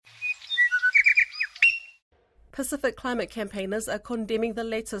Pacific climate campaigners are condemning the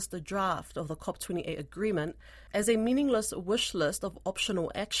latest draft of the COP28 agreement as a meaningless wish list of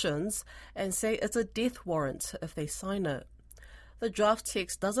optional actions and say it's a death warrant if they sign it. The draft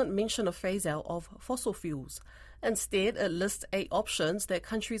text doesn't mention a phase-out of fossil fuels. Instead, it lists 8 options that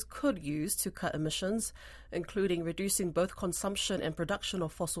countries could use to cut emissions, including reducing both consumption and production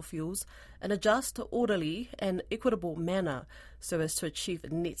of fossil fuels in a just, orderly and equitable manner so as to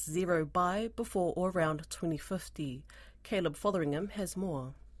achieve net zero by, before or around 2050. Caleb Fotheringham has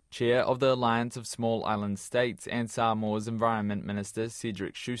more. Chair of the Alliance of Small Island States and Samoa's Environment Minister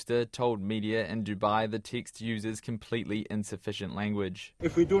Cedric Schuster told media in Dubai the text uses completely insufficient language.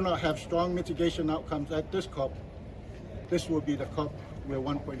 If we do not have strong mitigation outcomes at this COP, this will be the COP where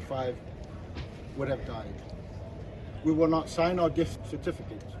 1.5 would have died. We will not sign our gift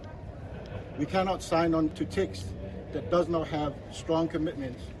certificate. We cannot sign on to text that does not have strong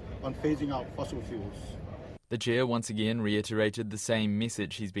commitments on phasing out fossil fuels. The chair once again reiterated the same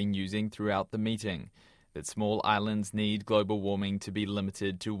message he's been using throughout the meeting, that small islands need global warming to be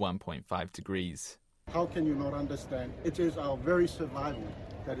limited to 1.5 degrees. How can you not understand? It is our very survival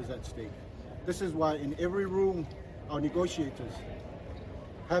that is at stake. This is why in every room our negotiators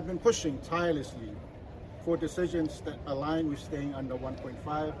have been pushing tirelessly for decisions that align with staying under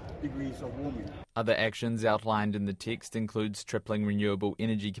 1.5 degrees of warming. Other actions outlined in the text includes tripling renewable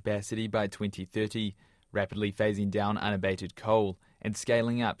energy capacity by 2030, rapidly phasing down unabated coal, and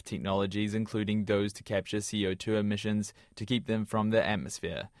scaling up technologies including those to capture CO2 emissions to keep them from the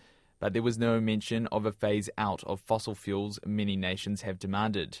atmosphere. But there was no mention of a phase out of fossil fuels many nations have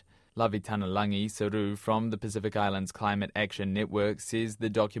demanded. Lavitanalangi Saru from the Pacific Islands Climate Action Network says the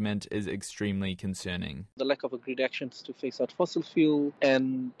document is extremely concerning. The lack of agreed actions to phase out fossil fuel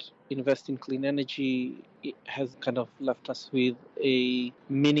and invest in clean energy has kind of left us with a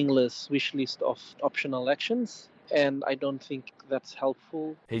meaningless wish list of optional actions, and I don't think that's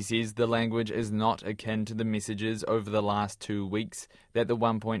helpful. He says the language is not akin to the messages over the last 2 weeks that the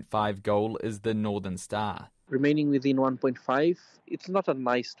 1.5 goal is the Northern Star. Remaining within 1.5, it's not a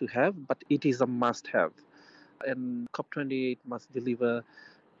nice to have, but it is a must have. And COP28 must deliver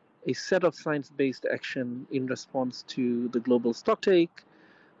a set of science-based action in response to the global stocktake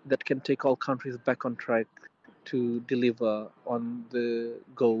that can take all countries back on track to deliver on the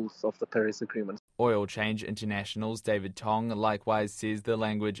goals of the Paris Agreement. Oil Change International's David Tong likewise says the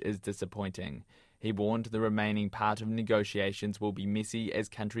language is disappointing. He warned the remaining part of negotiations will be messy as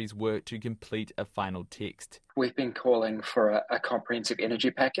countries work to complete a final text. We've been calling for a comprehensive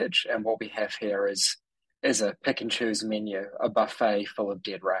energy package, and what we have here is a pick and choose menu, a buffet full of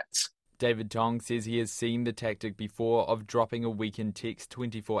dead rats. David Tong says he has seen the tactic before of dropping a weakened text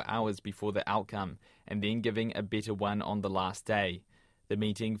 24 hours before the outcome and then giving a better one on the last day. The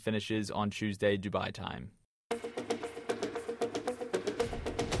meeting finishes on Tuesday Dubai time.